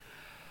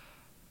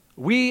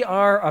We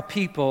are a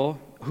people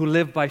who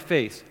live by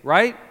faith,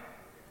 right?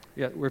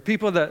 Yeah, we're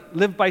people that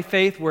live by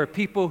faith. We're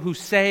people who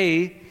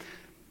say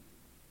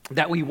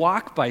that we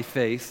walk by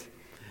faith.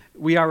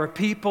 We are a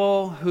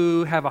people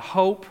who have a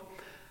hope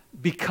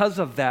because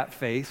of that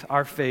faith,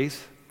 our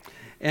faith,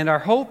 and our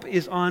hope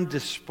is on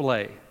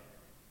display.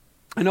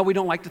 I know we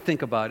don't like to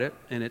think about it,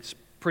 and it's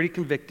pretty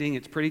convicting,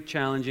 it's pretty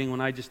challenging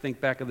when I just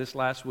think back of this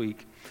last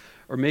week,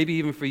 or maybe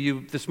even for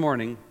you this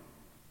morning,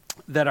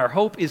 that our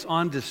hope is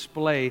on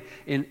display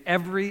in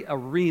every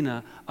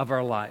arena of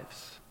our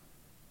lives.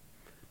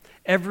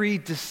 Every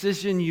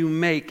decision you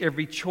make,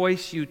 every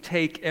choice you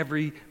take,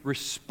 every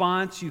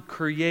response you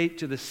create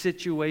to the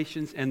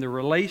situations and the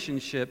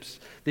relationships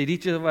that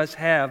each of us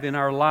have in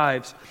our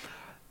lives,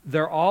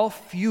 they're all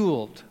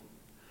fueled,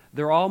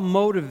 they're all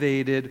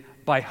motivated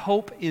by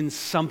hope in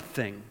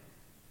something.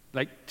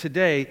 Like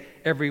today,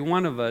 every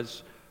one of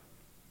us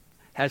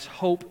has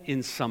hope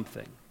in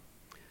something.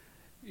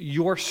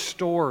 Your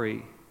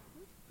story,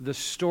 the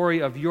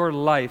story of your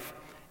life,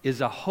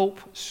 is a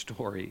hope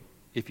story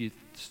if you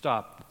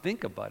stop to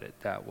think about it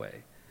that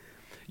way.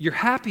 Your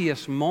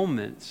happiest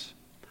moments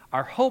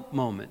are hope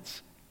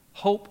moments,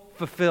 hope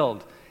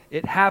fulfilled.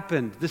 It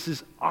happened. This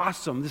is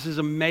awesome. This is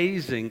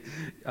amazing.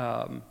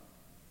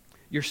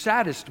 Your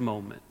saddest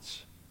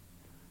moments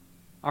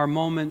are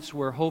moments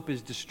where hope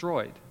is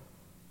destroyed,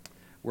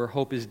 where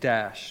hope is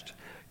dashed.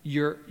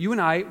 You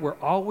and I, we're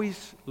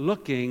always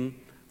looking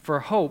for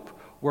hope.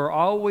 We're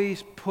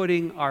always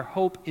putting our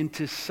hope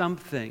into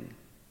something.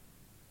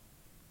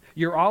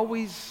 You're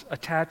always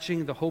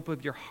attaching the hope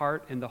of your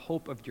heart and the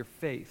hope of your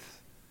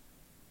faith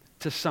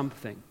to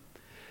something.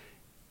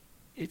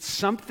 It's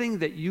something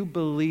that you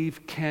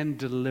believe can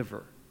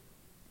deliver.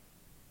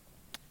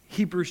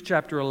 Hebrews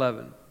chapter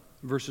 11,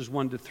 verses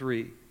 1 to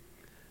 3.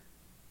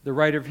 The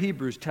writer of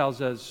Hebrews tells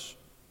us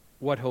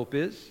what hope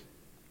is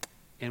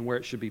and where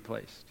it should be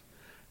placed.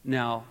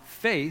 Now,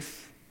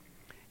 faith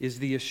is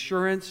the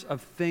assurance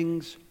of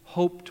things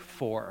hoped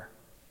for.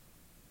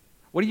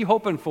 What are you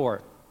hoping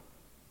for?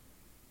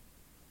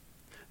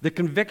 The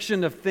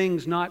conviction of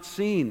things not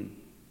seen.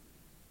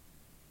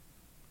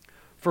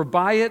 For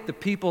by it the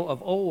people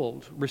of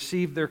old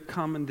received their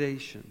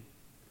commendation.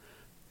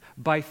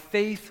 By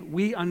faith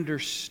we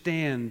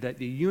understand that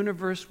the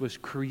universe was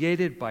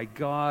created by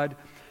God,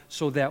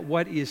 so that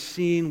what is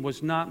seen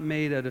was not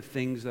made out of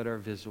things that are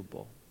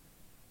visible.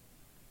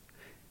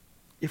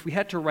 If we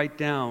had to write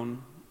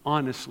down,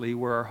 honestly,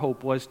 where our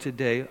hope was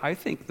today, I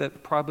think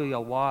that probably a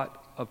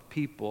lot of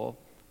people,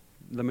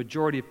 the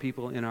majority of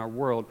people in our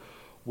world,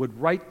 would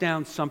write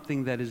down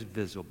something that is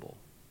visible.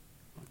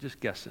 I'm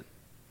just guessing.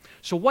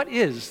 So what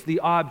is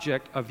the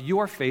object of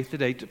your faith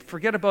today?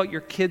 Forget about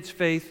your kids'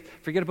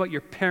 faith, forget about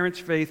your parents'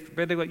 faith,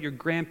 forget about your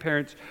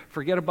grandparents,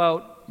 forget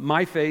about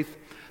my faith.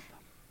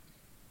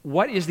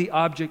 What is the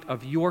object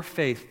of your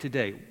faith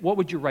today? What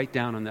would you write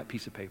down on that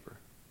piece of paper?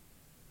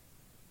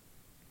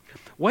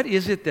 What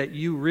is it that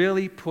you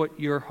really put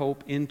your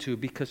hope into?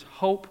 Because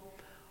hope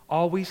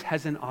always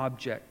has an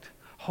object.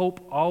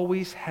 Hope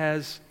always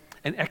has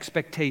an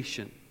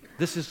expectation.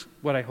 This is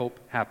what I hope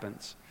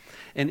happens.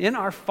 And in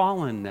our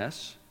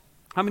fallenness,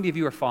 how many of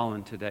you are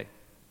fallen today?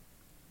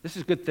 This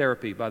is good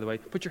therapy, by the way.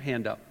 Put your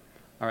hand up.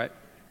 All right.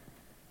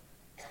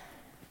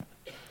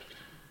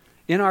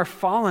 In our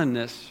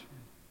fallenness,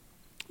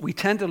 we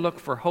tend to look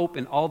for hope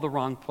in all the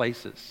wrong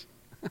places.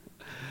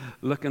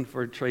 Looking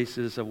for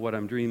traces of what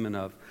I'm dreaming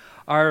of.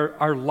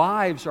 Our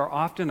lives are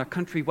often a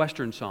country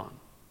western song.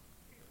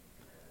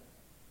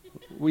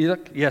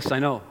 Yes, I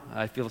know.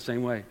 I feel the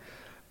same way.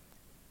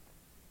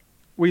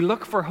 We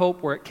look for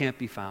hope where it can't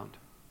be found.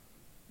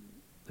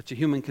 It's a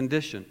human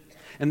condition.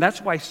 And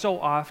that's why so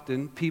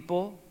often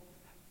people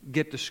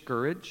get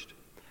discouraged,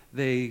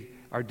 they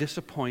are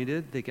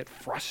disappointed, they get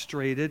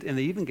frustrated, and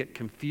they even get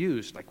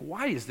confused. Like,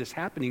 why is this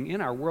happening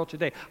in our world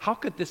today? How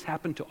could this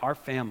happen to our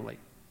family?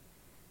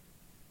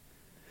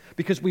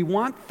 Because we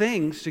want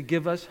things to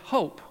give us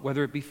hope,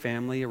 whether it be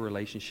family, a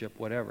relationship,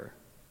 whatever.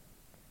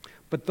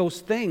 But those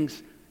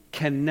things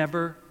can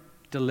never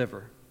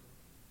deliver.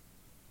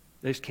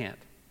 They just can't.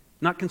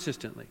 Not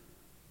consistently.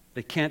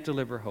 They can't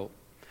deliver hope.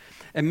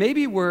 And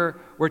maybe we're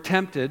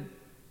tempted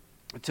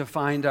to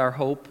find our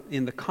hope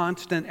in the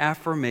constant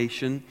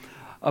affirmation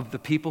of the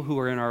people who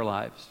are in our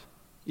lives.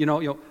 You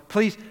know,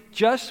 please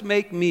just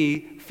make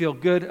me feel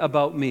good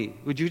about me.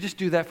 Would you just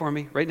do that for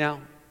me right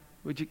now?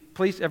 Would you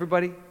please,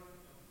 everybody?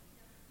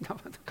 No,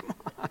 come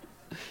on.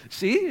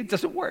 See, it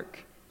doesn't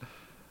work.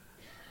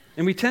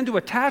 And we tend to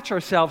attach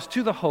ourselves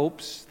to the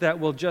hopes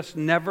that will just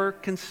never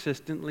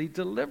consistently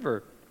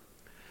deliver.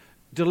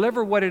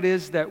 Deliver what it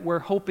is that we're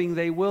hoping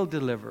they will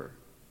deliver.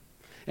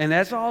 And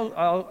as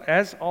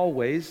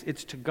always,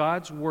 it's to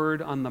God's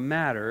word on the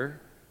matter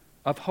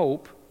of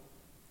hope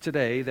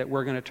today that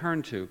we're going to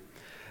turn to.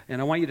 And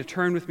I want you to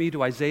turn with me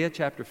to Isaiah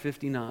chapter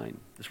 59.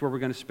 That's where we're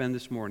going to spend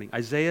this morning.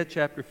 Isaiah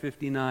chapter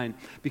 59.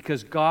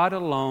 Because God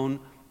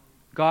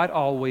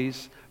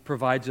always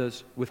provides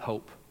us with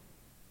hope.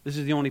 This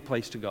is the only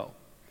place to go.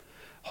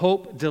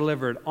 Hope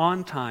delivered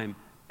on time,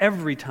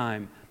 every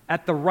time,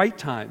 at the right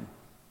time.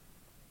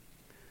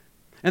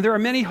 And there are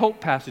many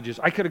hope passages.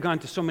 I could have gone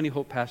to so many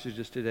hope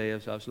passages today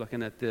as I was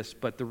looking at this,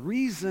 but the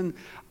reason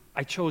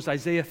I chose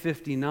Isaiah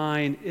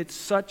 59, it's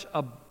such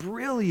a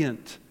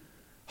brilliant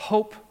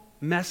hope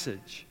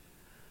message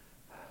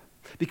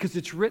because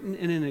it's written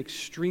in an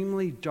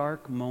extremely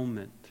dark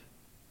moment.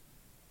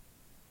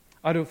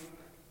 Out of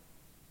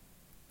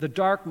the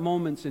dark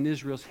moments in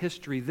Israel's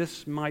history,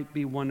 this might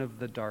be one of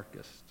the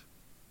darkest.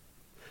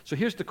 So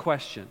here's the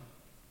question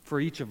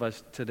for each of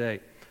us today.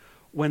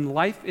 When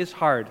life is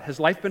hard, has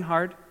life been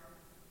hard?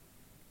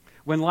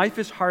 When life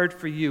is hard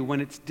for you,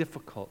 when it's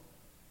difficult,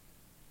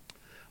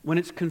 when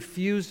it's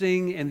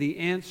confusing and the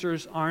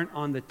answers aren't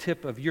on the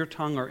tip of your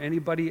tongue or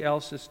anybody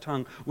else's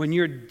tongue, when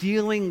you're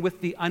dealing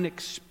with the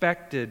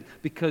unexpected,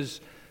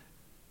 because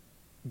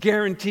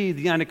guaranteed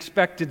the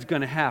unexpected is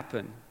going to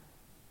happen.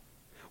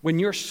 When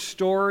your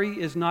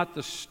story is not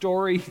the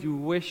story you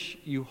wish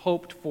you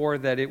hoped for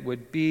that it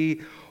would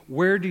be,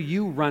 where do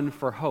you run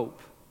for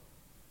hope?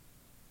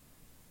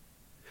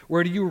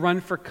 Where do you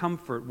run for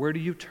comfort? Where do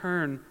you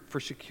turn for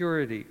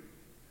security?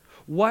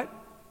 Where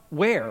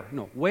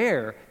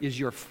is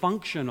your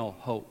functional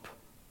hope?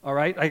 All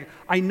right?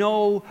 I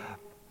know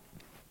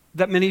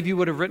that many of you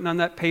would have written on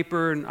that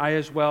paper, and I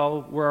as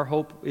well, where our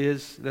hope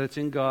is, that it's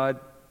in God,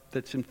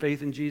 that's in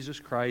faith in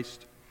Jesus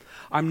Christ.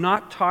 I'm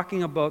not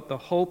talking about the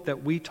hope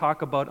that we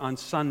talk about on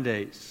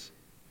Sundays.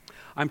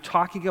 I'm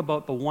talking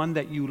about the one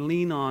that you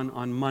lean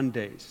on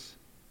Mondays,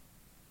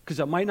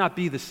 because it might not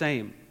be the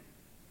same.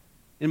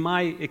 In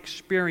my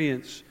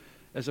experience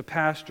as a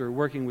pastor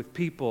working with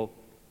people,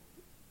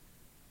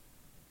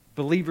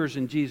 believers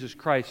in Jesus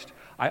Christ,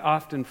 I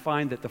often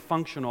find that the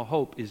functional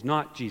hope is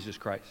not Jesus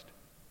Christ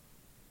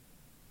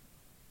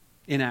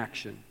in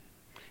action.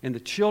 And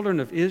the children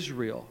of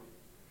Israel,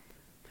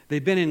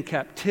 they've been in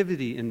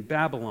captivity in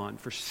Babylon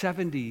for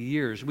 70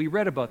 years. We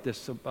read about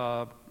this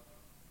a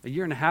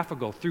year and a half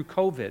ago through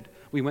COVID.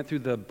 We went through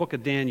the book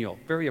of Daniel,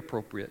 very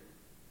appropriate.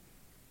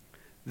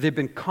 They've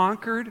been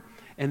conquered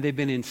and they've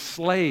been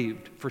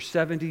enslaved for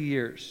 70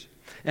 years.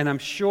 And I'm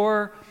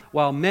sure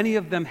while many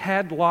of them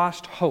had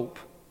lost hope,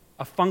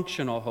 a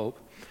functional hope,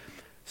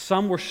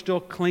 some were still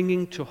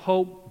clinging to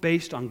hope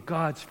based on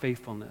God's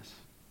faithfulness.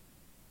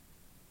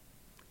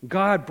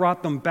 God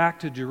brought them back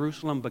to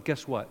Jerusalem, but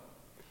guess what?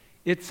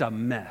 It's a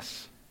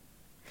mess.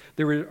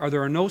 There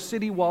are no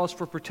city walls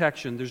for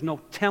protection. There's no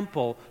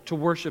temple to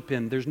worship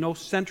in. There's no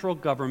central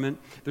government.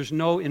 There's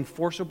no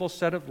enforceable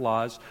set of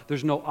laws.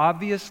 There's no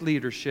obvious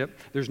leadership.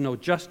 There's no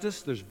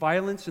justice. There's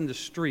violence in the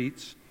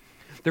streets.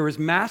 There is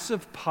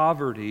massive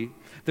poverty.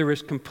 There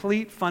is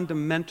complete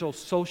fundamental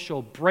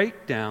social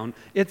breakdown.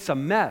 It's a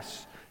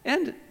mess.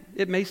 And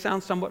it may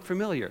sound somewhat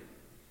familiar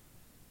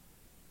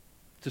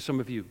to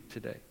some of you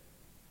today.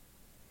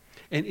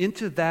 And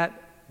into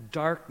that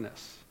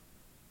darkness,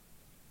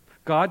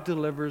 God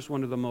delivers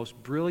one of the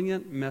most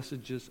brilliant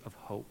messages of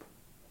hope.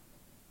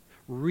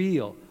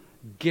 Real,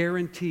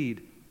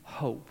 guaranteed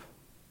hope.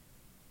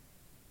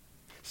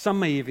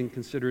 Some may even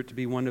consider it to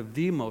be one of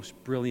the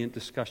most brilliant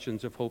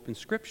discussions of hope in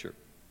Scripture.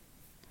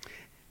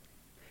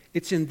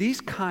 It's in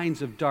these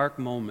kinds of dark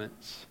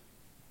moments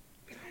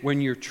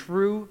when your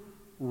true,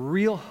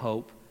 real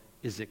hope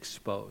is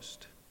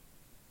exposed.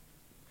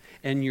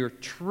 And your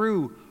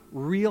true,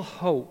 real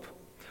hope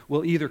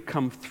will either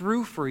come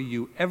through for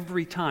you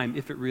every time,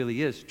 if it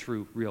really is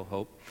true, real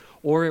hope,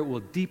 or it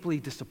will deeply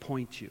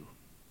disappoint you.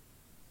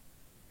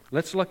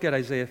 Let's look at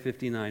Isaiah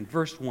 59,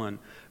 verse 1.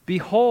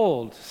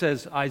 Behold,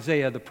 says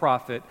Isaiah the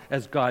prophet,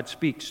 as God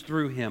speaks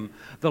through him,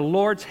 the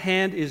Lord's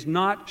hand is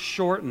not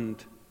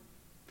shortened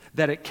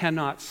that it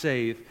cannot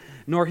save,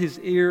 nor his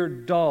ear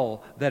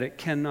dull that it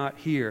cannot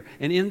hear.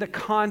 And in the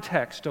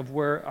context of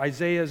where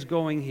Isaiah is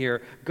going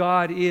here,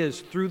 God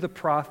is, through the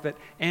prophet,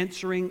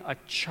 answering a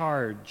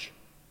charge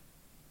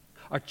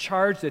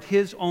that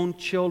his own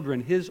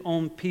children, his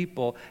own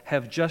people,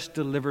 have just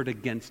delivered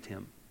against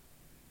him.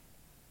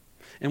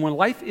 And when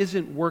life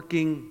isn't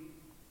working,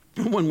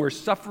 when we're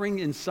suffering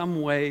in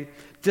some way,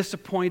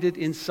 disappointed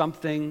in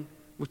something,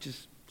 which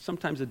is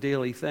sometimes a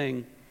daily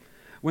thing,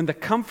 when the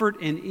comfort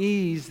and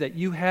ease that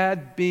you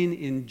had been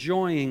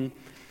enjoying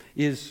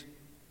is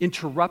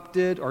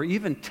interrupted or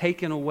even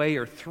taken away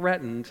or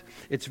threatened,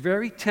 it's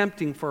very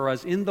tempting for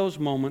us in those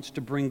moments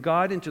to bring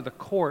God into the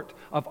court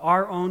of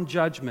our own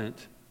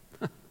judgment.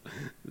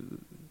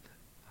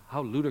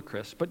 How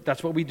ludicrous, but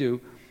that's what we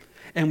do.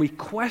 And we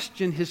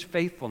question his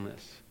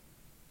faithfulness.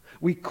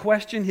 We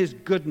question his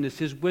goodness,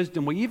 his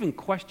wisdom. We even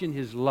question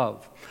his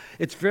love.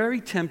 It's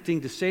very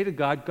tempting to say to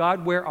God,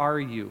 God, where are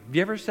you? Have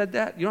you ever said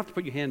that? You don't have to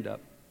put your hand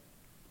up.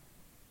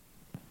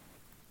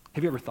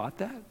 Have you ever thought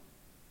that?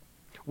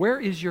 Where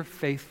is your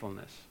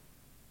faithfulness?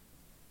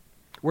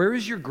 Where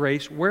is your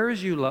grace? Where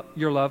is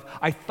your love?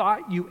 I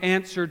thought you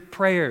answered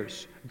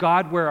prayers.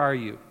 God, where are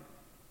you?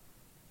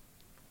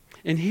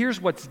 And here's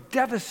what's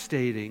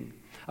devastating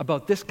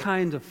about this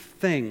kind of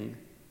thing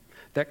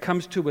that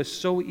comes to us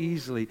so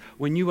easily.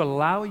 When you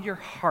allow your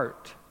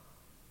heart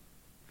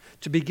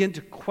to begin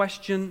to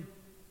question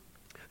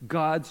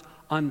God's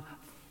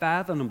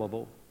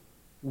unfathomable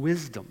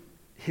wisdom,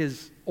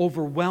 His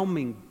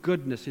overwhelming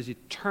goodness, His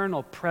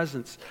eternal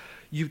presence,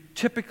 you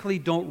typically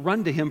don't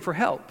run to Him for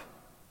help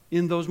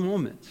in those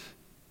moments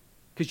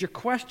because you're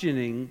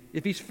questioning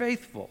if He's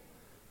faithful.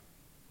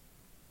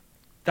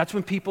 That's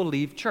when people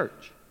leave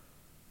church.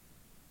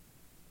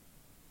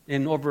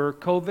 And over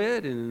COVID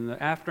and in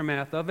the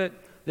aftermath of it,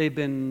 they've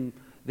been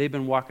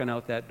walking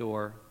out that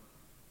door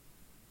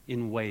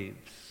in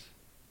waves.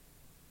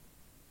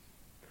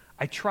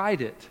 I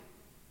tried it,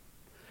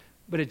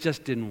 but it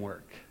just didn't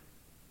work.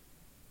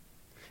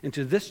 And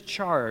to this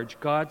charge,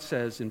 God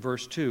says in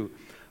verse 2,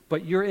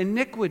 but your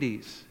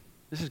iniquities,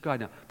 this is God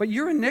now, but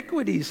your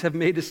iniquities have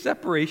made a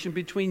separation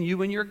between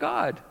you and your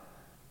God.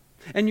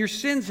 And your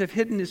sins have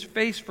hidden His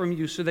face from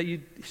you so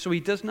He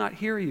does not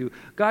hear you.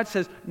 God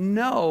says,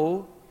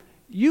 no,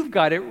 you've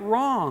got it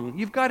wrong.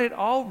 You've got it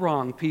all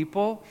wrong,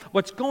 people.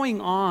 What's going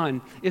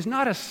on is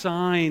not a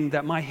sign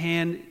that my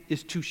hand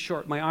is too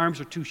short, my arms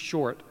are too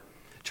short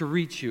to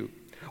reach you.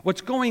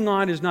 What's going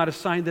on is not a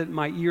sign that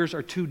my ears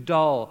are too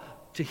dull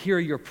to hear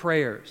your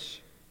prayers.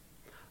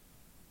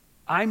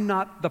 I'm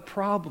not the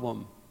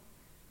problem.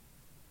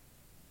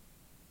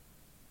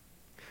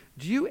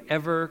 Do you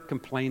ever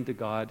complain to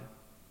God?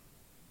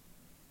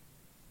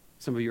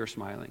 Some of you are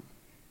smiling.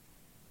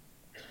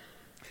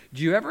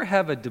 Do you ever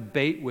have a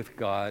debate with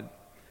God,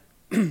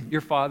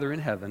 your Father in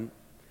heaven,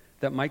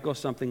 that might go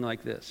something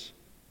like this?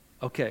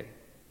 Okay,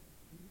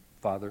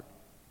 Father,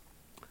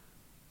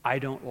 I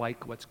don't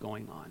like what's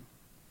going on,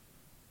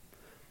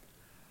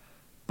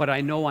 but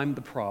I know I'm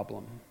the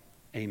problem.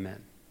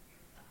 Amen.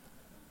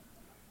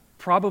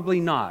 Probably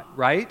not,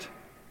 right?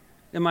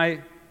 Am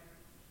I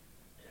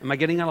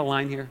getting out of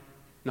line here?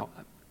 No.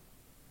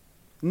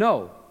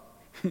 No.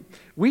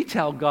 We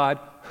tell God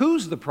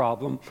who's the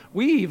problem.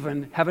 We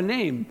even have a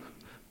name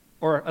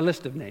or a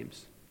list of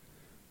names.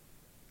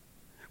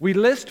 We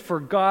list for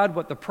God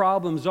what the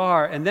problems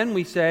are, and then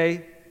we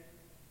say,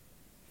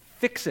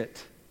 fix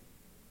it.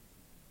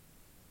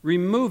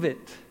 Remove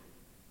it.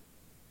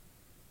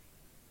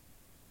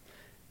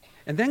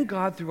 And then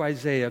God, through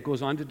Isaiah,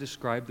 goes on to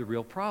describe the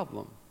real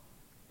problem.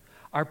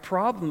 Our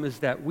problem is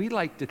that we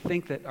like to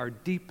think that our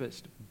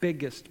deepest,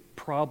 biggest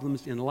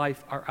problems in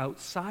life are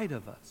outside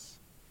of us.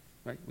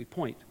 Right? We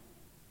point.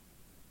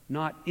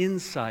 Not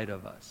inside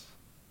of us.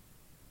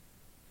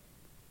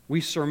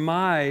 We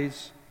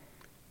surmise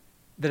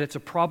that it's a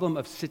problem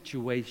of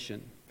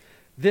situation.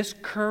 This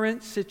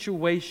current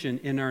situation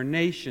in our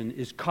nation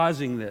is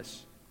causing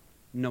this.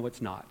 No,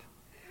 it's not.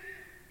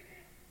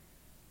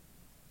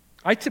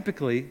 It's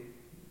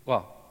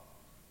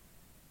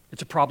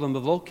a problem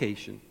of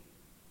location.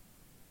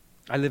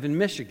 I live in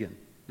Michigan.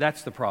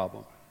 That's the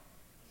problem.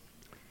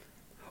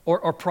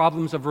 Or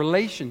problems of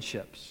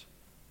relationships.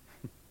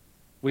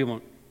 We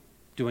won't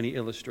do any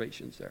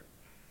illustrations there.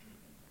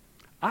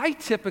 I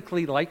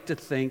typically like to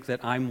think that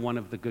I'm one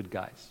of the good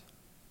guys.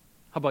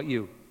 How about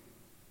you?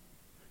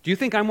 Do you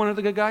think I'm one of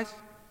the good guys?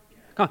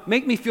 Come on,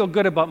 make me feel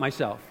good about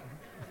myself.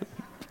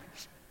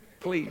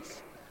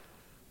 Please.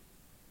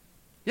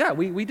 Yeah,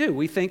 we do.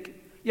 We think,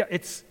 yeah,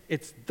 it's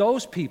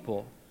those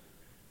people.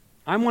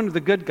 I'm one of the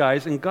good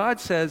guys, and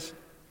God says,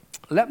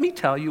 let me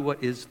tell you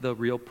what is the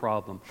real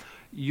problem.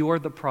 You're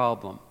the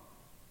problem.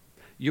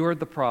 You're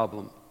the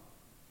problem.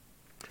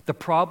 The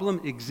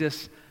problem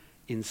exists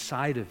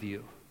inside of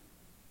you.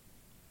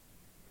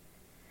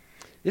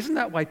 Isn't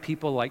that why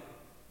people like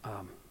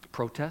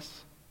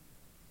protests?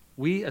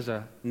 We as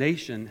a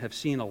nation have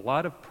seen a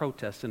lot of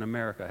protests in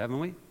America, haven't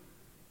we?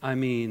 I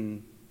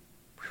mean,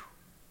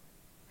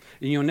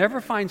 and you'll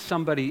never find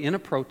somebody in a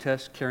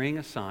protest carrying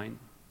a sign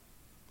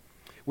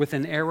with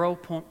an arrow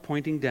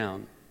pointing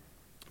down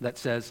that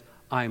says,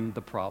 I'm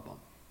the problem.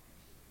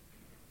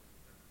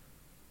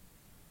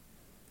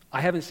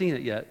 I haven't seen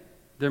it yet.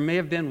 There may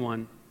have been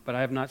one, but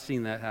I have not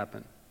seen that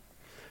happen.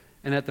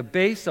 And at the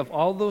base of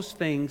all those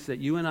things that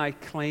you and I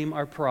claim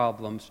are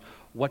problems,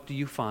 what do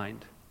you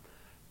find?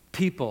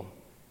 People.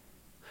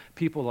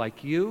 People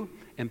like you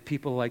and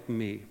people like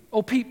me.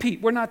 Oh, Pete,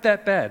 we're not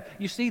that bad.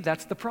 You see,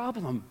 that's the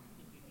problem.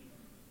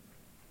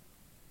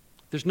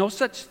 There's no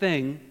such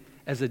thing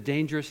as a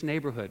dangerous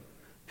neighborhood.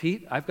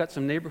 Pete, I've got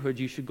some neighborhoods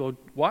you should go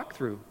walk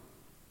through.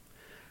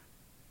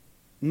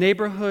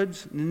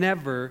 Neighborhoods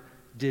never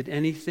did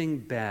anything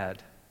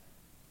bad.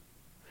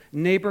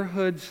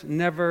 Neighborhoods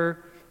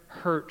never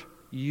hurt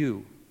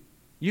you.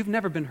 You've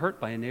never been hurt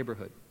by a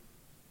neighborhood.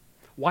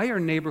 Why are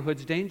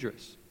neighborhoods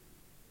dangerous?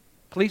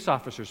 Police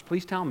officers,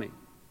 please tell me.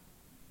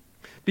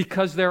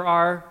 Because there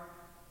are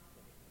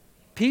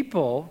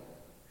people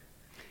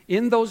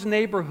in those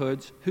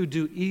neighborhoods who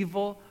do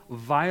evil,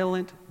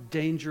 violent,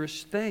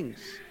 dangerous things.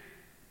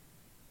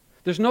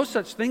 There's no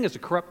such thing as a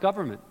corrupt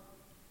government.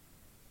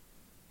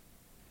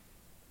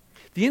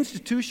 The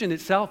institution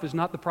itself is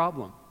not the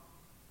problem.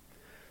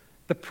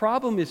 The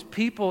problem is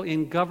people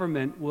in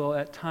government will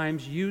at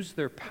times use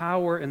their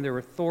power and their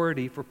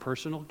authority for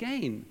personal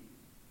gain.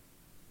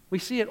 We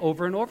see it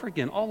over and over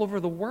again, all over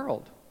the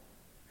world.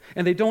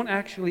 And they don't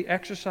actually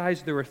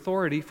exercise their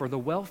authority for the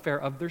welfare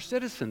of their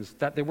citizens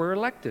that they were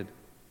elected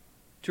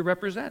to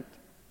represent.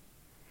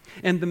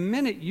 And the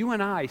minute you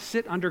and I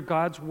sit under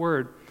God's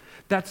word,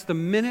 that's the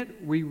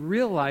minute we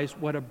realize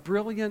what a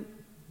brilliant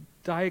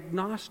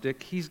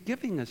diagnostic he's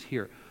giving us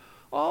here.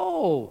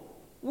 Oh,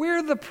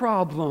 we're the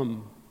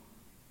problem.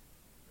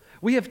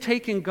 We have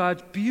taken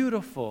God's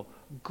beautiful,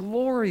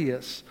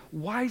 glorious,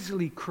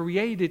 wisely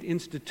created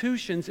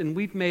institutions and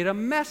we've made a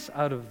mess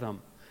out of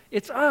them.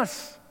 It's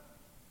us.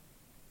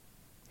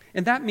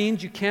 And that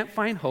means you can't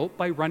find hope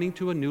by running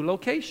to a new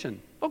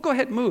location. Oh, go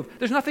ahead and move.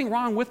 There's nothing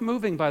wrong with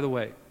moving, by the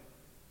way.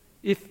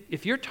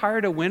 If you're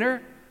tired of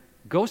winter,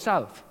 go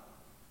south.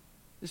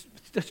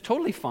 It's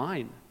totally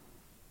fine.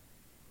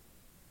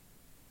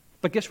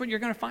 But guess what you're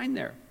going to find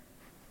there?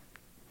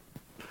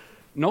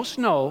 No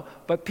snow,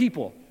 but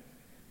people.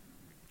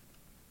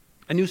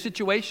 A new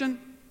situation?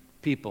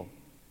 People.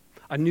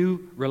 A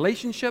new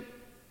relationship?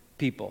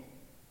 People.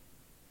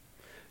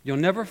 You'll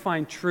never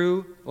find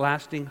true,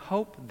 lasting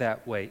hope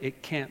that way.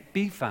 It can't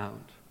be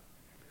found.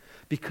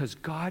 Because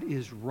God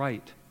is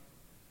right.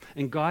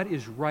 And God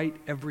is right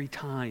every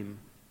time.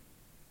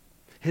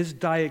 His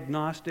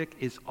diagnostic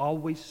is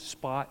always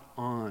spot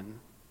on.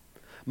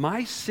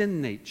 My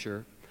sin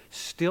nature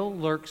still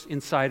lurks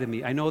inside of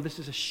me. I know this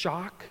is a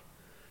shock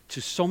to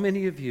so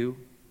many of you.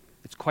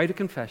 It's quite a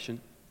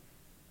confession.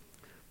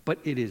 But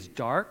it is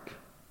dark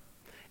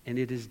and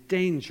it is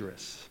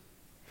dangerous.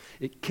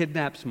 It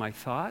kidnaps my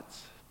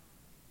thoughts.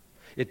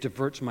 It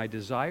diverts my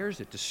desires.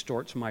 It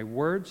distorts my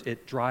words.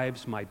 It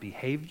drives my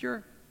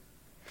behavior.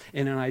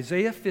 And in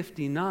Isaiah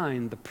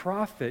 59, the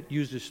prophet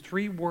uses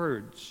 3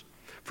 words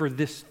for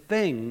this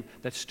thing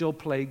that still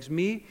plagues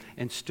me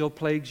and still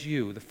plagues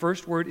you. The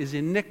first word is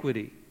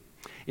iniquity.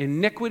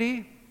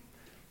 Iniquity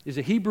is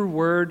a Hebrew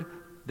word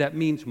that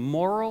means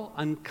moral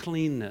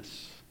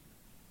uncleanness.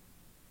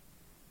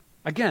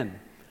 Again,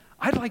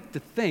 I'd like to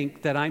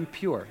think that I'm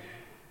pure.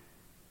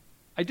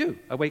 I do.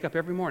 I wake up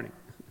every morning.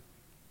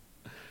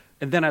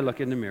 And then I look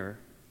in the mirror.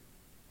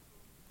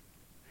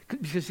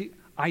 Because see,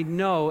 I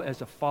know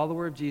as a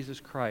follower of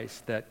Jesus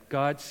Christ that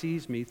God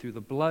sees me through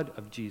the blood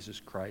of Jesus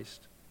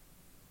Christ.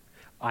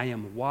 I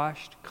am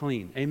washed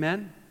clean.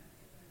 Amen?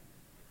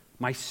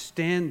 My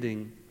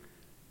standing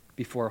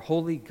before a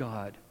holy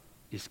God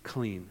is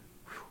clean.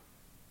 Whew.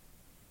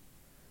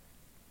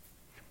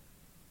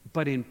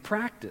 But in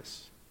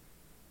practice,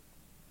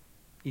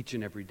 each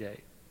and every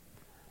day,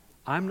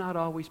 I'm not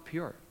always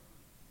pure.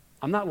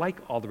 I'm not like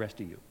all the rest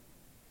of you.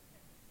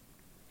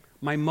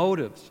 My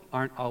motives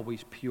aren't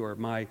always pure.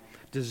 My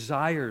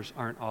desires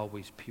aren't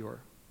always pure.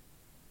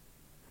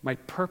 My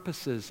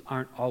purposes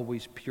aren't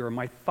always pure.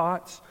 My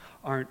thoughts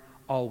aren't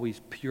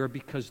always pure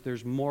because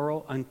there's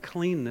moral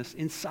uncleanness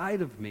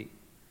inside of me.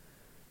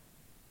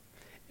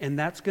 And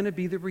that's going to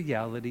be the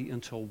reality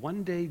until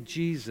one day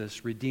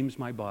Jesus redeems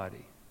my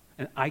body.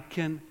 And I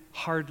can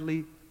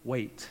hardly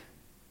wait.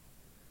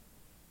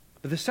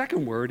 But the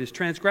second word is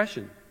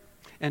transgression.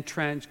 And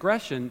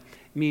transgression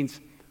means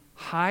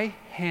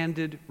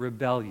high-handed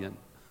rebellion.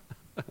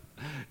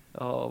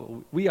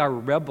 Oh, we are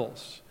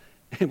rebels,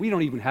 and we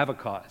don't even have a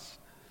cause.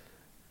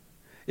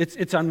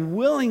 It's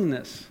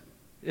unwillingness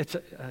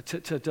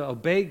to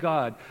obey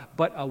God,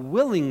 but a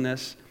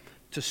willingness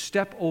to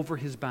step over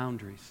his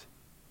boundaries.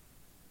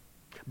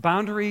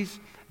 Boundaries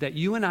that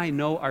you and I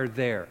know are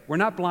there. We're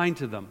not blind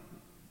to them.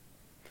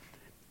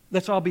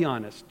 Let's all be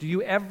honest. Do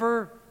you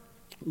ever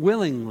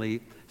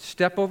willingly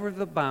step over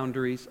the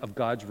boundaries of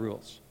God's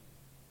rules?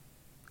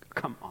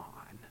 Come on.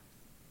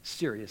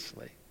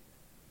 Seriously.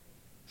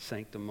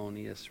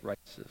 Sanctimonious,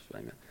 righteous.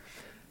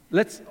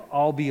 Let's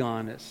all be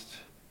honest.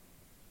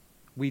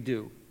 We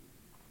do.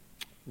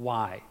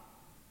 Why?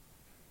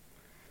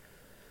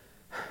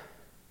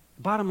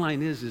 The bottom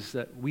line is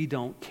that we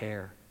don't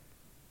care.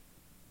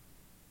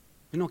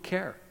 We don't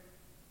care.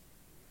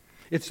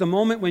 It's the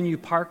moment when you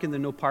park in the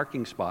no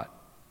parking spot.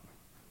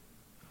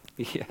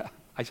 Yeah,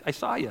 I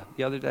saw you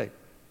the other day.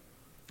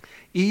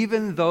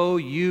 Even though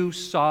you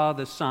saw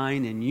the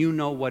sign and you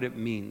know what it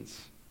means,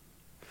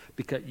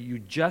 because you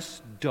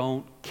just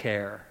don't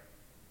care.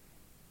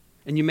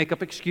 And you make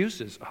up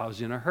excuses. I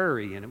was in a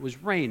hurry and it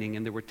was raining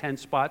and there were 10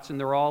 spots and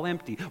they're all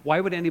empty. Why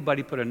would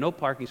anybody put a no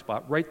parking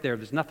spot right there?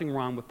 There's nothing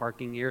wrong with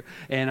parking here.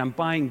 And I'm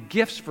buying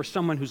gifts for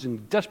someone who's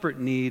in desperate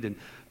need. And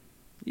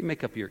you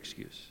make up your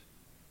excuse.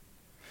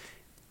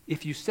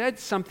 If you said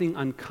something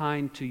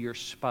unkind to your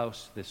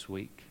spouse this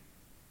week,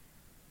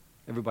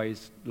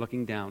 everybody's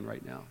looking down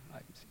right now.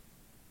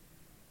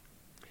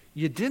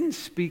 You didn't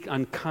speak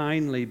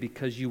unkindly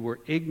because you were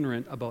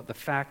ignorant about the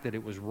fact that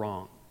it was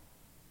wrong.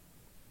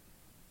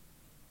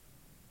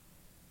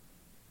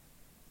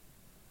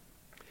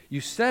 You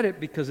said it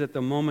because at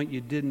the moment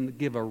you didn't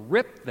give a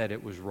rip that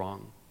it was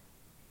wrong.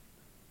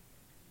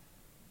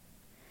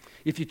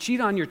 If you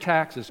cheat on your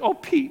taxes, oh,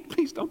 Pete,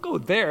 please don't go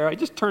there. I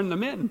just turned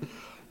them in.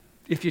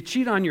 If you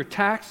cheat on your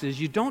taxes,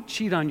 you don't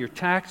cheat on your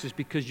taxes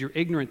because you're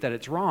ignorant that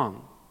it's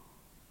wrong.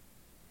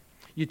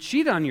 You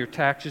cheat on your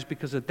taxes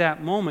because at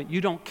that moment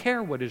you don't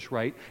care what is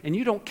right and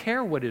you don't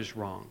care what is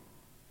wrong.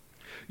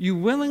 You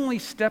willingly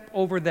step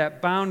over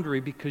that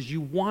boundary because you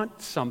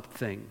want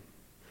something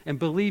and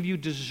believe you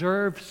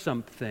deserve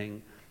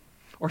something,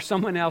 or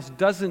someone else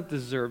doesn't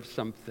deserve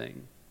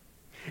something.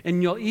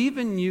 And you'll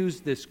even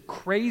use this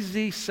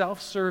crazy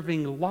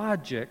self-serving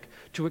logic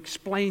to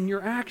explain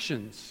your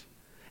actions.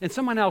 And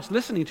someone else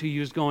listening to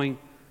you is going,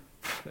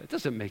 it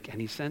doesn't make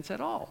any sense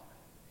at all.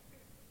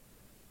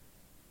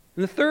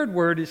 And the third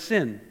word is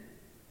sin.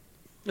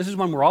 This is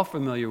one we're all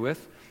familiar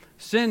with.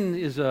 Sin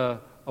is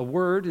a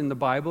word in the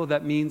Bible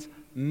that means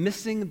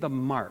missing the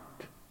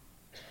mark.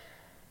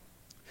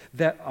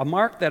 That a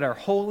mark that our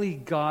holy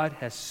God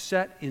has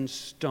set in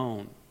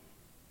stone.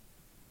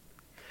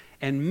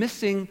 And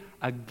missing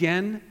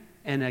again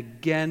and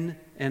again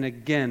and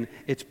again.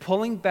 It's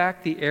pulling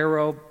back the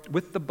arrow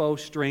with the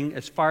bowstring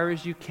as far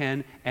as you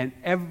can, and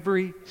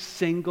every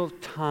single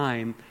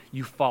time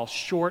you fall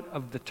short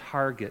of the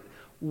target.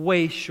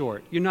 Way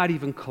short. You're not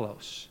even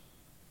close.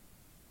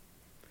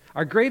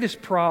 Our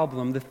greatest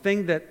problem, the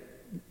thing that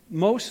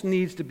most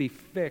needs to be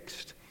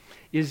fixed,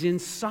 is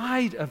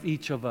inside of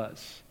each of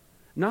us,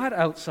 not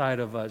outside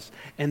of us.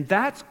 And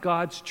that's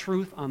God's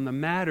truth on the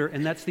matter,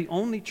 and that's the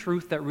only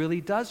truth that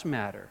really does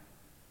matter.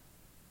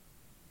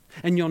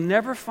 And you'll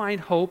never find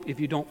hope if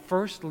you don't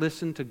first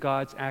listen to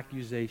God's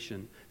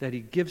accusation that He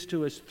gives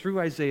to us through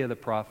Isaiah the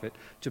prophet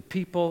to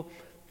people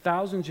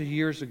thousands of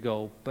years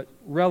ago, but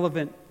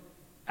relevant,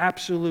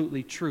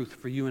 absolutely truth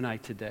for you and I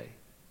today.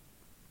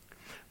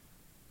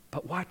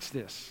 But watch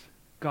this.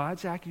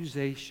 God's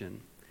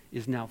accusation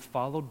is now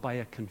followed by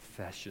a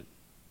confession.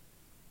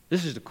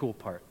 This is the cool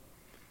part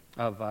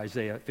of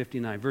Isaiah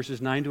 59,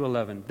 verses 9 to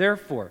 11.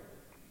 Therefore,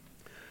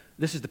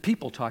 this is the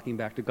people talking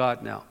back to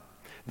God now.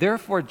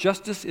 Therefore,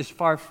 justice is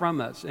far from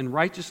us, and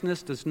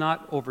righteousness does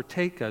not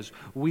overtake us.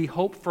 We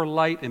hope for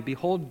light, and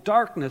behold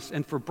darkness,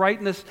 and for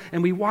brightness,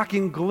 and we walk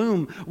in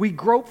gloom. We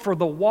grope for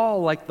the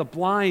wall like the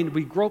blind.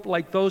 We grope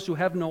like those who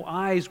have no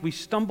eyes. We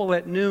stumble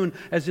at noon,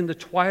 as in the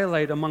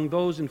twilight among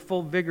those in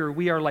full vigor.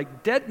 We are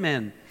like dead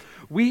men.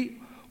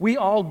 We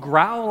all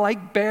growl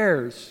like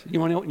bears.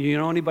 You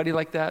know anybody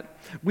like that?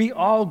 We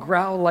all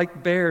growl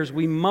like bears.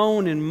 We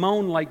moan and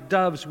moan like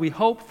doves. We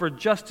hope for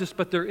justice,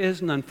 but there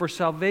is none. For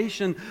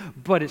salvation,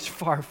 but it's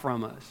far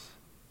from us.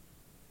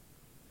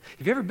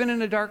 Have you ever been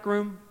in a dark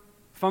room,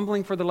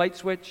 fumbling for the light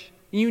switch?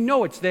 You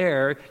know it's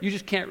there. You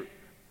just can't.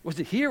 Was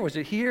it here? Was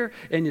it here?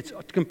 And it's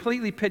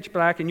completely pitch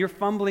black, and you're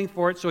fumbling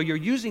for it, so you're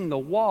using the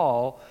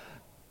wall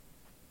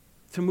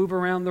to move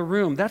around the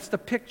room. That's the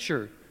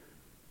picture.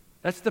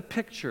 That's the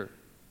picture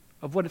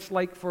of what it's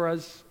like for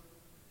us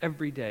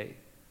every day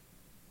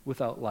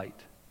without light.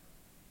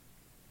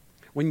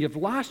 When you've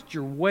lost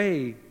your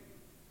way,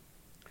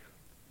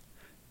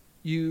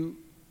 you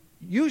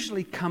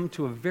usually come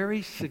to a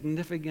very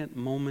significant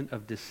moment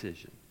of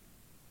decision.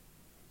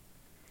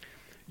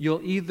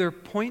 You'll either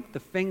point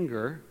the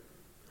finger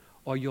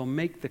or you'll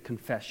make the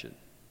confession.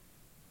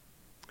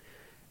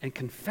 And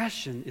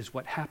confession is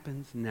what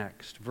happens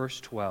next. Verse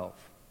 12.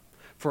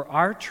 For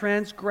our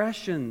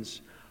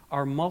transgressions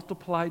are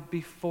multiplied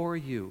before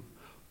you,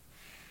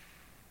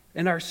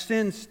 and our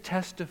sins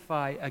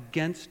testify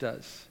against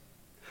us.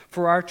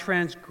 For our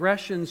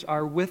transgressions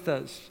are with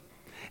us,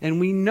 and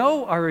we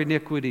know our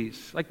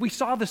iniquities. Like we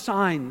saw the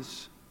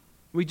signs,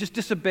 we just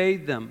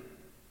disobeyed them.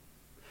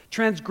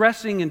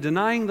 Transgressing and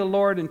denying the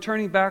Lord and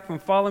turning back from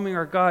following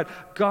our God.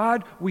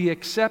 God, we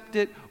accept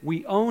it,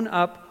 we own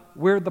up,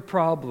 we're the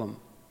problem.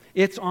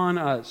 It's on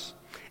us.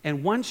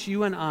 And once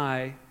you and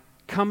I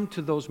come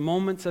to those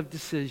moments of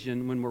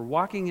decision when we're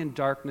walking in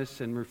darkness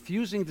and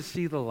refusing to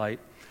see the light,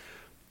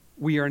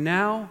 we are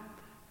now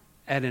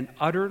at an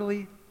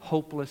utterly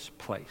hopeless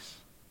place.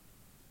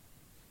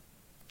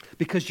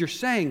 Because you're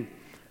saying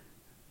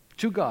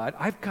to God,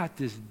 I've got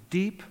this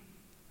deep,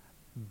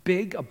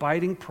 big,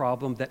 abiding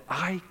problem that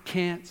I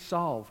can't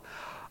solve.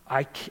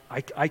 I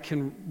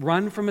can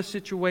run from a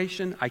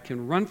situation, I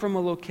can run from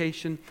a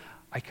location,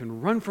 I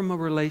can run from a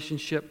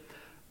relationship,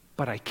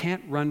 but I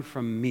can't run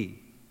from me.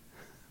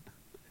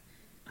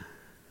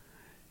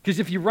 Because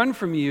if you run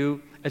from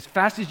you as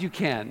fast as you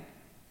can,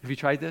 have you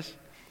tried this?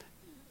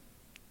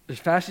 As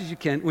fast as you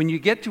can, when you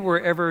get to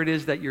wherever it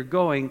is that you're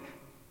going,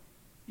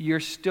 you're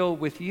still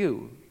with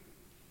you.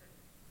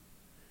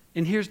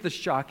 And here's the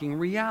shocking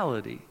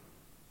reality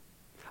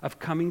of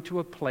coming to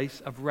a place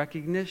of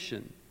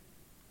recognition.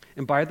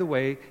 And by the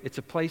way, it's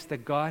a place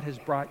that God has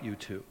brought you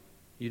to.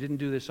 You didn't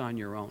do this on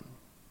your own.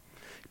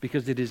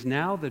 Because it is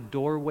now the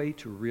doorway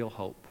to real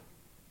hope.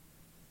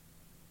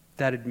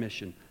 That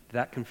admission,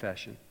 that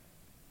confession.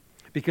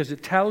 Because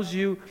it tells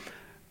you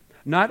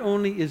not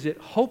only is it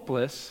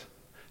hopeless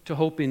to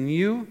hope in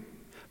you,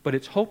 but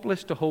it's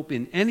hopeless to hope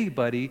in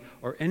anybody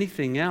or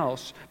anything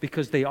else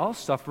because they all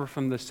suffer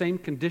from the same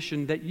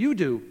condition that you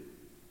do.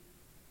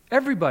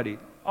 Everybody,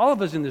 all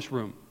of us in this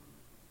room.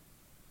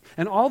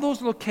 And all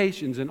those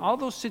locations and all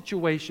those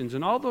situations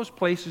and all those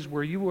places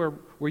where you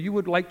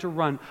would like to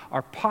run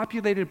are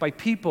populated by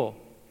people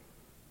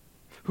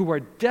who are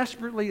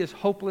desperately as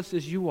hopeless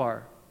as you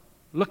are,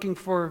 looking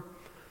for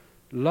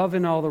love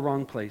in all the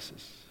wrong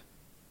places.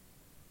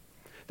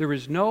 There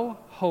is no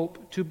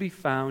hope to be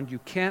found. You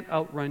can't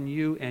outrun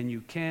you, and you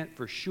can't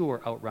for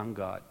sure outrun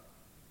God.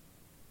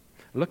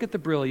 Look at the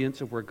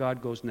brilliance of where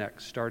God goes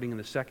next, starting in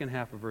the second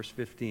half of verse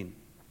 15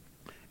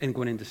 and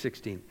going into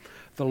 16.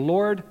 The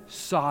Lord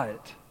saw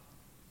it,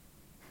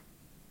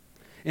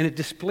 and it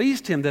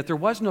displeased him that there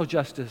was no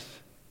justice.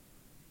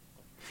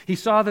 He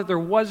saw that there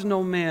was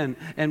no man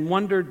and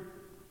wondered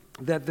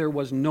that there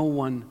was no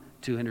one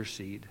to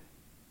intercede.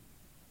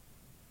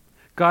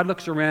 God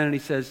looks around and he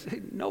says,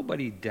 hey,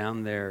 nobody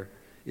down there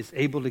is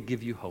able to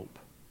give you hope.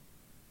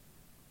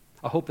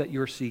 A hope that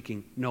you're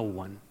seeking, no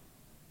one.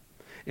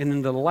 And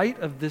in the light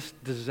of this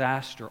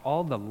disaster,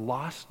 all the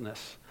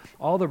lostness,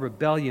 all the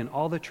rebellion,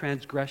 all the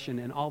transgression,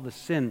 and all the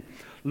sin,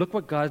 look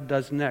what God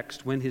does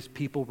next when his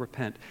people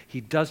repent. He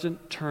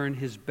doesn't turn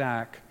his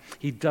back.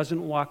 He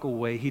doesn't walk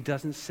away. He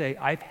doesn't say,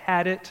 I've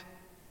had it.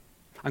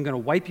 I'm going to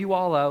wipe you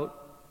all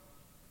out.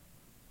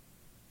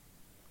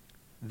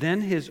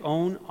 Then his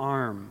own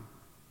arm,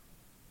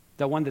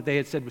 the one that they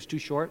had said was too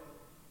short,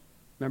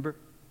 remember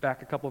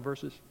back a couple of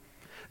verses?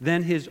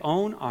 Then his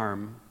own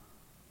arm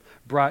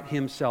brought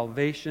him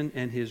salvation,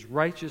 and his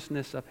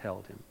righteousness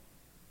upheld him.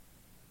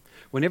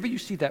 Whenever you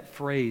see that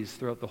phrase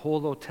throughout the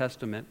whole Old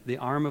Testament, the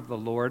arm of the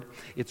Lord,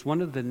 it's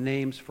one of the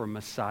names for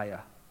Messiah,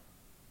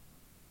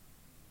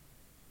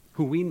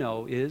 who we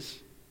know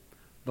is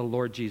the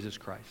Lord Jesus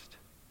Christ.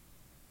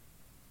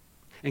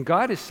 And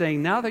God is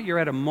saying, now that you're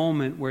at a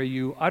moment where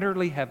you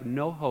utterly have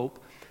no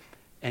hope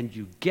and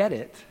you get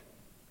it,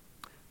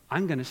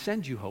 I'm going to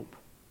send you hope.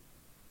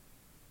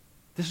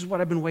 This is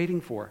what I've been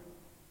waiting for.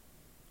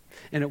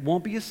 And it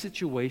won't be a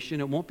situation,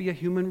 it won't be a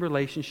human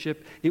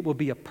relationship, it will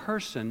be a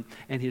person,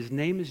 and his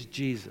name is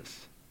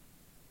Jesus.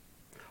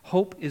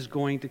 Hope is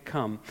going to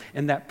come.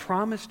 And that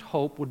promised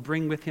hope would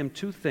bring with him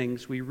two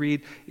things we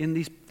read in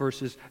these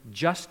verses: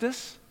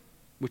 justice,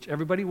 which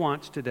everybody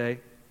wants today,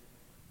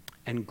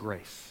 and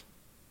grace,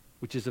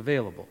 which is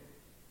available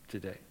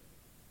today.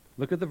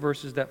 Look at the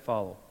verses that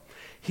follow.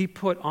 He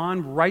put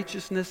on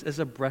righteousness as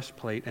a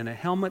breastplate and a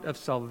helmet of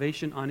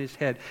salvation on his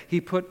head.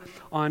 He put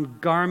on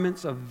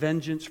garments of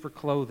vengeance for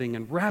clothing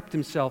and wrapped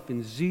himself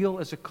in zeal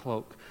as a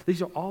cloak.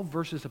 These are all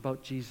verses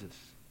about Jesus.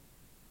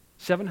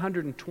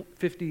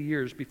 750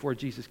 years before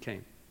Jesus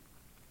came.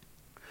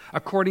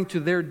 According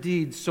to their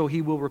deeds, so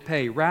he will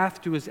repay.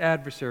 Wrath to his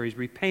adversaries,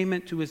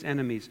 repayment to his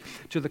enemies.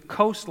 To the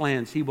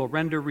coastlands he will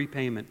render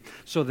repayment.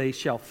 So they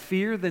shall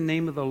fear the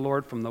name of the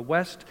Lord from the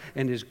west,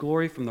 and his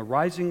glory from the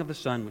rising of the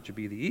sun, which would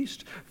be the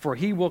east. For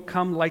he will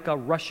come like a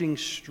rushing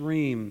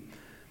stream,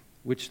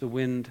 which the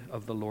wind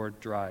of the Lord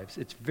drives.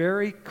 It's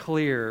very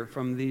clear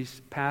from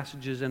these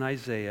passages in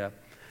Isaiah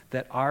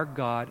that our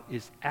God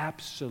is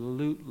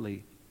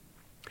absolutely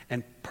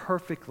and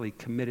perfectly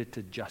committed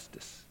to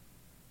justice,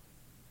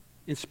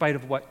 in spite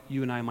of what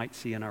you and I might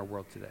see in our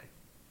world today.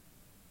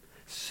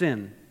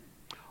 Sin,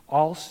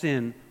 all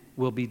sin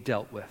will be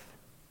dealt with.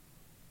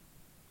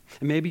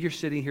 And maybe you're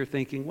sitting here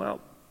thinking,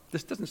 well,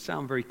 this doesn't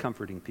sound very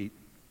comforting, Pete.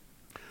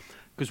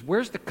 Because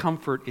where's the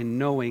comfort in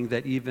knowing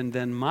that even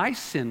then my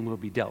sin will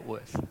be dealt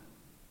with?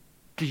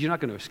 Because you're not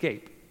going to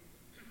escape,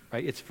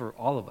 right? It's for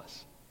all of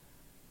us.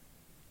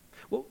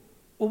 Well,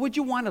 would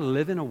you want to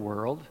live in a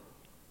world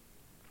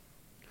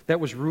that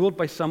was ruled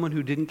by someone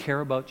who didn't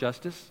care about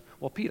justice?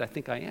 Well, Pete, I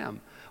think I am.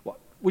 Well,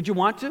 would you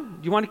want to? Do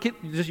you want to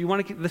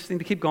keep this thing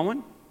to keep going?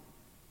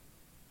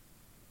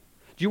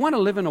 Do you want to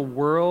live in a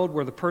world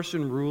where the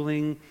person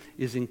ruling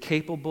is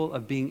incapable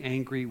of being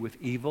angry with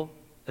evil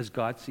as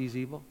God sees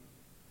evil?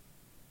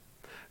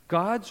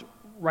 God's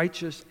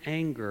righteous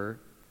anger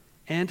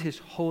and his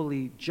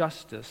holy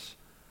justice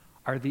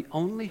are the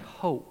only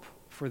hope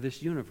for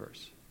this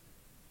universe.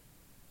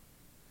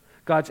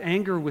 God's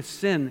anger with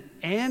sin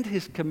and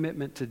his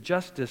commitment to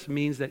justice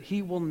means that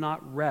he will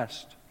not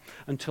rest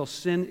until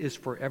sin is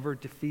forever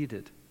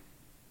defeated.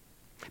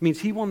 It means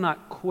he will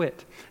not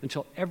quit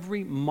until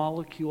every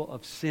molecule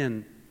of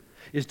sin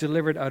is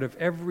delivered out of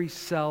every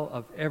cell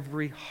of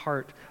every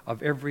heart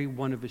of every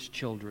one of his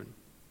children.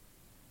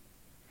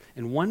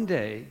 And one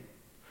day,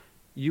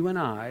 you and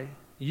I,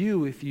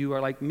 you, if you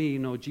are like me,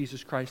 know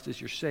Jesus Christ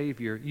as your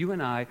Savior, you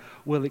and I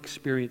will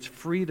experience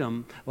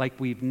freedom like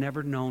we've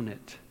never known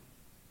it.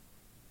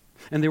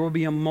 And there will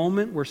be a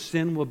moment where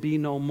sin will be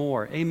no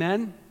more.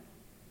 Amen?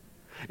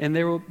 And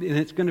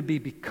it's going to be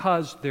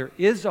because there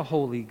is a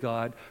holy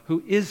God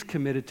who is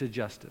committed to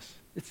justice.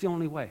 It's the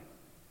only way.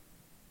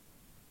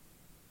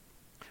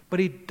 But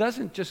he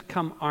doesn't just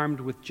come armed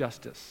with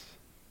justice.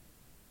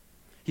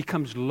 He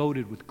comes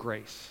loaded with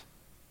grace.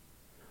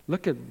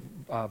 Look at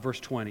verse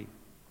 20.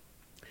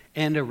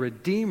 And a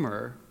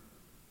Redeemer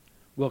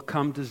will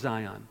come to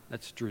Zion.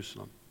 That's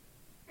Jerusalem.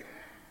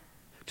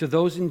 To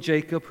those in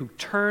Jacob who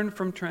turn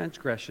from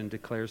transgression,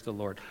 declares the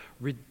Lord.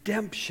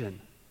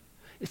 Redemption.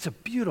 It's a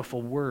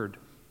beautiful word.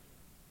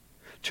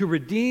 To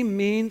redeem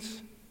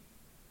means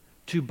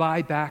to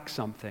buy back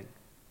something.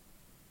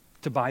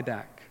 To buy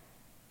back.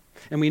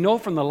 And we know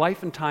from the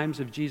life and times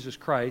of Jesus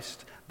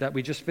Christ that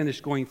we just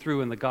finished going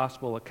through in the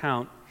gospel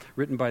account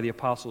written by the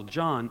Apostle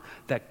John,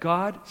 that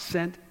God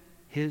sent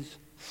his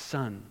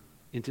Son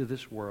into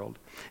this world,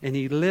 and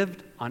he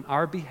lived on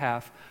our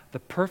behalf the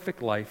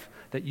perfect life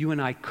that you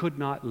and I could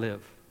not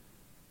live.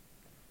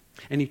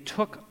 And he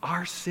took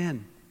our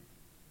sin,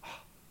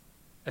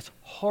 as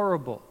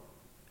horrible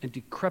and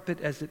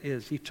decrepit as it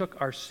is. He took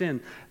our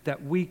sin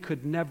that we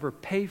could never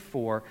pay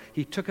for.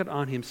 He took it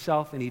on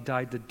himself, and he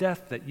died the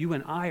death that you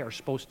and I are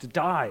supposed to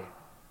die.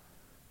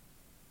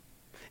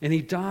 And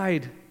he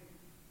died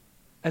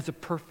as a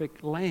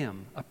perfect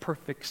lamb, a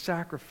perfect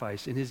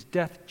sacrifice. And his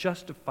death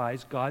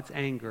justifies God's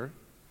anger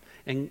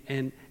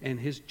and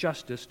his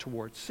justice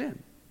towards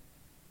sin.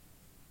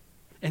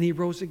 And he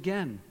rose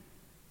again.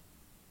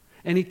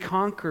 And he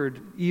conquered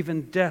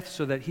even death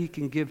so that he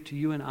can give to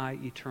you and I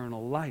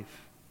eternal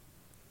life.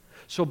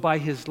 So by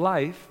his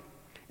life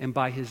and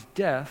by his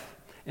death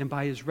and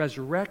by his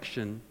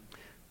resurrection,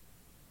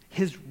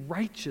 his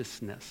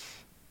righteousness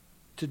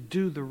to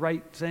do the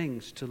right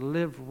things, to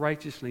live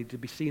righteously, to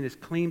be seen as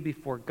clean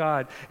before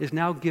God, is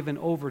now given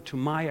over to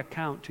my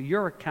account, to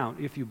your account,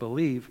 if you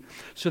believe,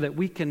 so that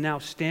we can now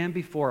stand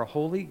before a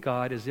holy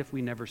God as if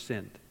we never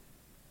sinned.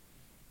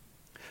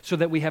 So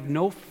that we have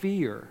no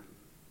fear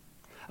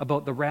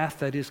about the wrath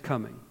that is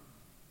coming.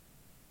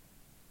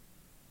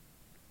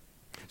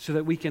 So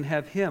that we can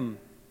have him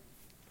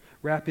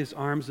wrap his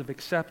arms of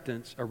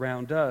acceptance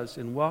around us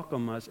and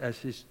welcome us as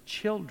his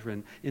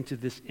children into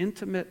this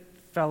intimate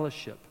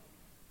fellowship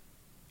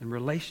and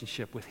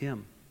relationship with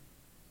him.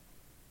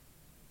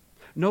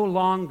 No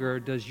longer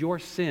does your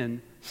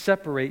sin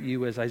separate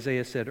you, as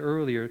Isaiah said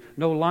earlier.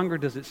 No longer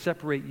does it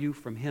separate you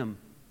from him.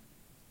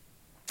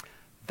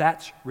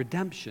 That's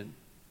redemption.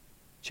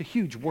 It's a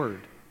huge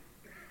word.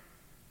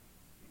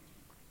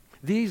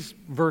 These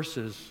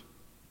verses,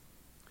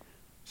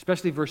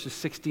 especially verses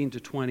 16 to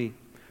 20,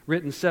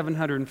 written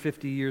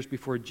 750 years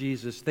before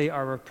Jesus, they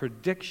are a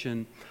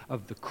prediction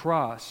of the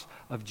cross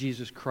of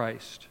Jesus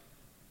Christ,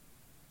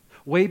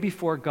 way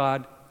before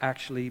God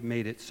actually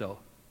made it so.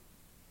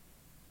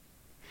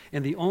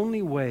 And the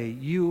only way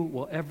you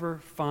will ever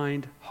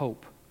find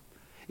hope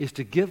is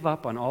to give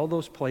up on all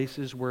those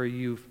places where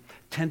you've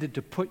tended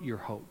to put your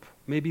hope,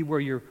 maybe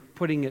where you're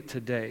putting it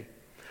today,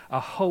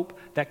 a hope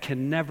that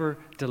can never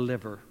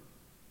deliver.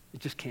 It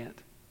just can't.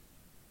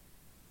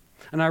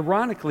 And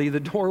ironically, the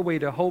doorway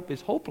to hope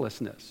is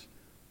hopelessness.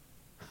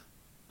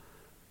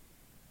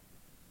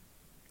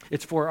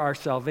 It's for our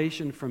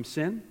salvation from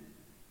sin,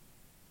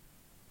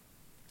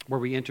 where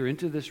we enter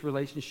into this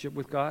relationship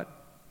with God.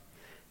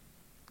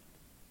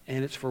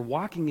 And it's for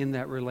walking in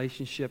that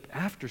relationship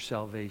after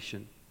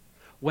salvation,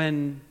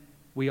 when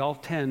we all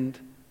tend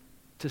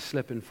to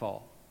slip and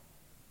fall.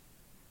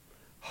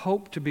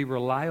 Hope, to be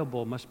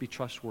reliable, must be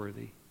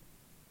trustworthy.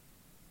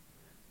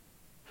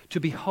 To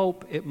be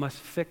hope, it must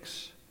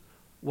fix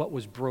what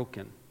was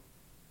broken.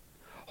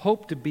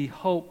 Hope, to be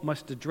hope,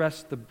 must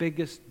address the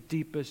biggest,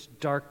 deepest,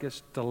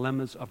 darkest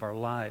dilemmas of our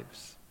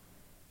lives.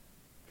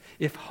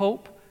 If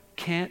hope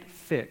can't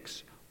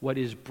fix what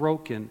is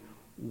broken,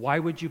 why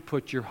would you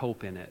put your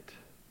hope in it?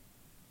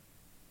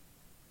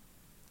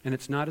 And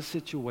it's not a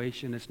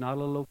situation, it's not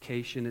a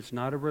location, it's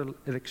not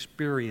an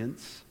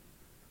experience.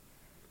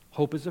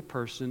 Hope is a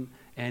person,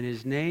 and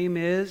his name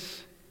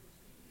is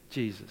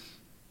Jesus.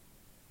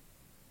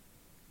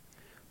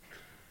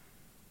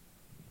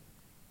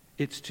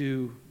 It's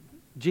to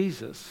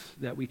Jesus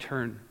that we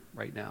turn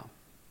right now.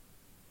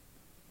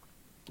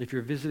 If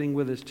you're visiting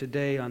with us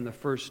today on the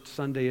first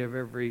Sunday of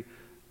every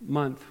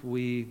month,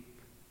 we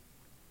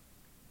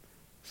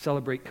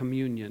celebrate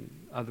communion,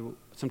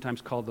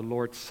 sometimes called the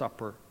Lord's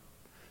Supper.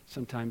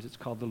 Sometimes it's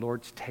called the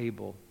Lord's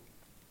Table.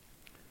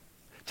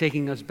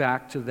 Taking us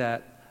back to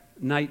that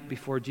night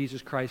before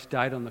Jesus Christ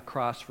died on the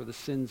cross for the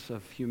sins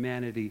of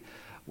humanity,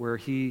 where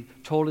he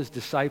told his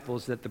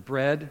disciples that the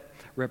bread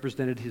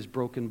represented his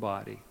broken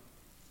body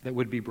that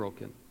would be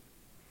broken,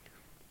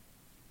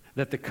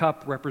 that the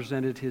cup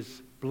represented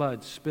his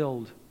blood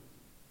spilled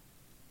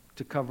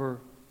to cover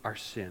our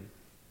sin.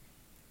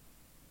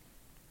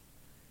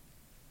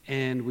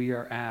 And we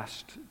are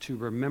asked to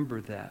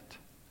remember that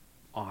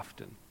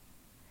often.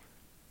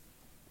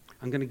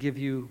 I'm going to give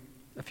you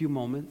a few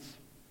moments,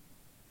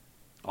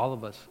 all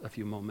of us a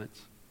few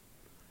moments,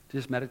 to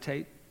just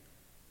meditate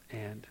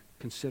and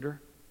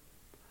consider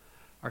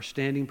our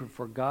standing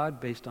before God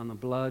based on the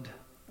blood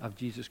of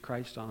Jesus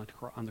Christ on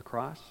the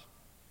cross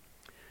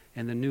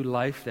and the new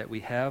life that we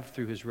have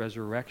through his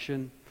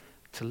resurrection,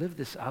 to live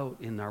this out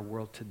in our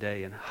world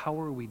today. And how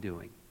are we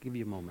doing? Give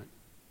you a moment.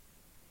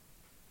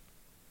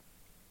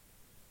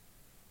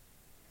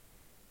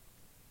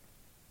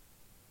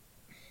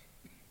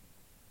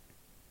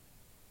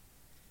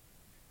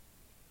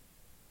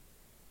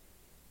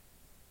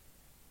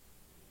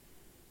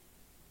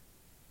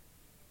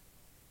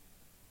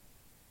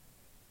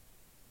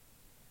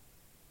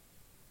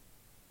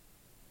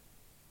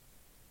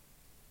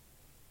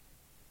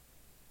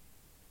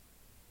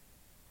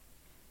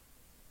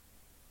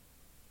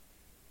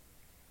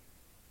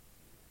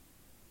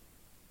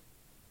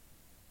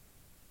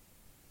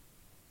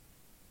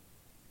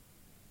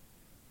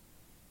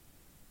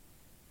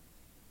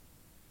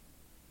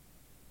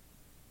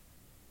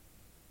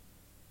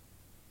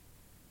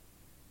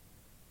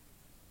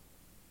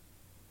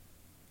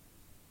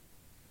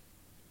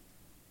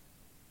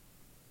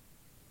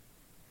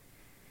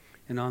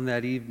 And on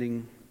that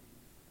evening,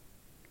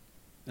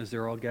 as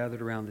they're all gathered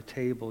around the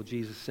table,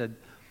 Jesus said,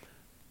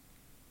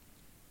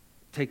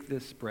 take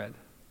this bread.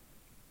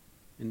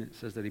 And it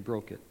says that he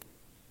broke it.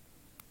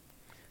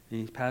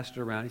 And he passed it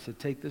around. He said,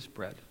 take this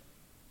bread,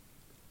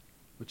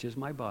 which is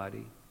my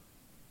body,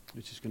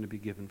 which is going to be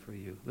given for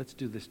you. Let's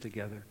do this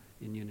together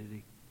in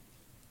unity.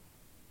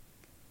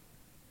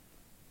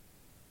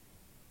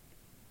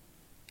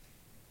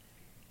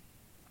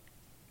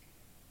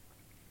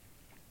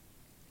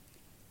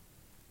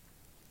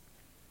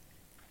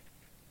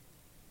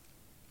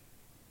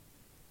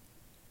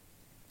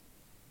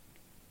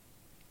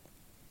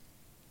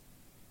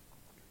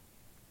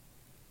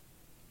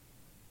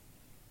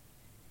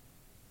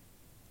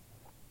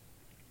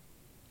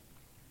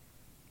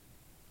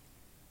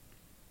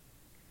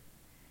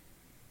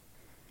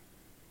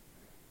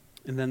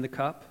 And then the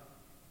cup,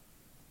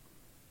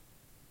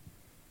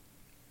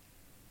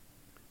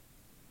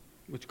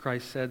 which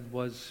Christ said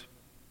was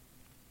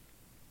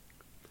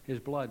his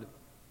blood,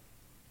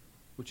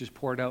 which is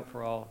poured out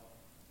for all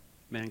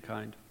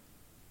mankind.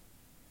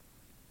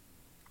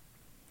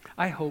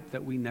 I hope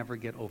that we never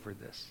get over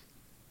this,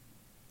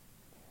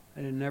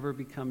 that it never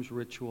becomes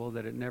ritual,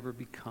 that it never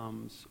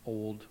becomes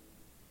old,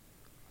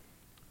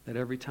 that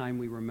every time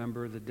we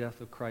remember the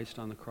death of Christ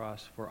on the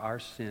cross for our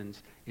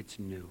sins, it's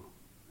new.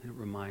 It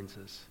reminds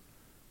us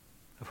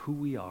of who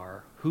we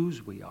are,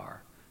 whose we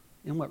are,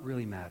 and what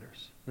really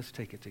matters. Let's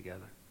take it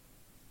together.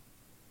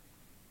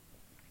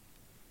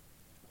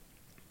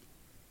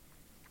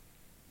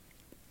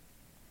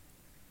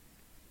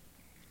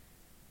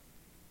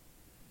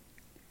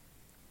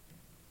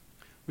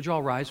 Would you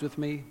all rise with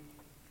me?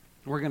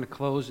 We're going to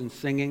close in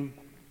singing.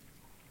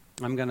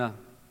 I'm going to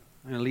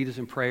lead us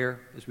in prayer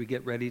as we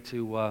get ready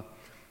to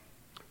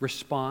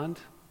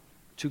respond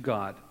to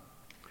God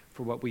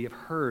for what we have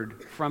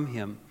heard from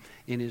him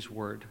in his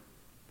word.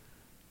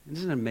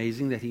 Isn't it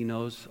amazing that he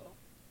knows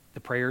the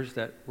prayers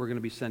that we're going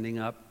to be sending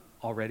up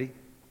already?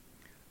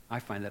 I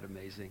find that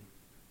amazing.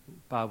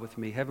 Bow with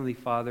me. Heavenly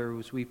Father,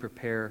 as we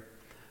prepare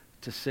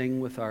to sing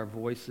with our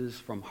voices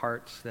from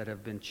hearts that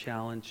have been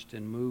challenged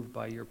and moved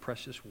by your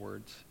precious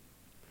words,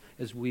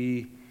 as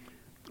we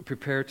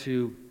prepare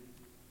to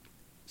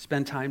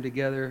spend time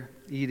together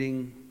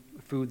eating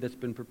food that's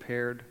been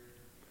prepared,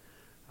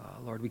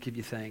 Lord, we give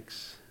you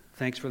thanks.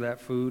 Thanks for that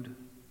food.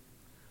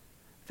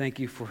 Thank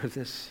you for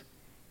this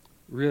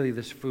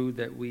food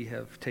that we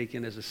have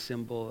taken as a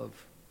symbol of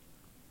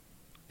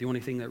the only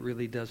thing that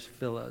really does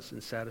fill us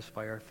and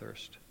satisfy our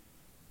thirst.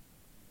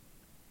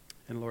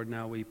 And Lord,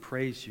 now we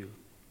praise you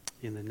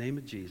in the name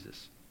of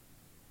Jesus.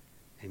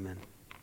 Amen.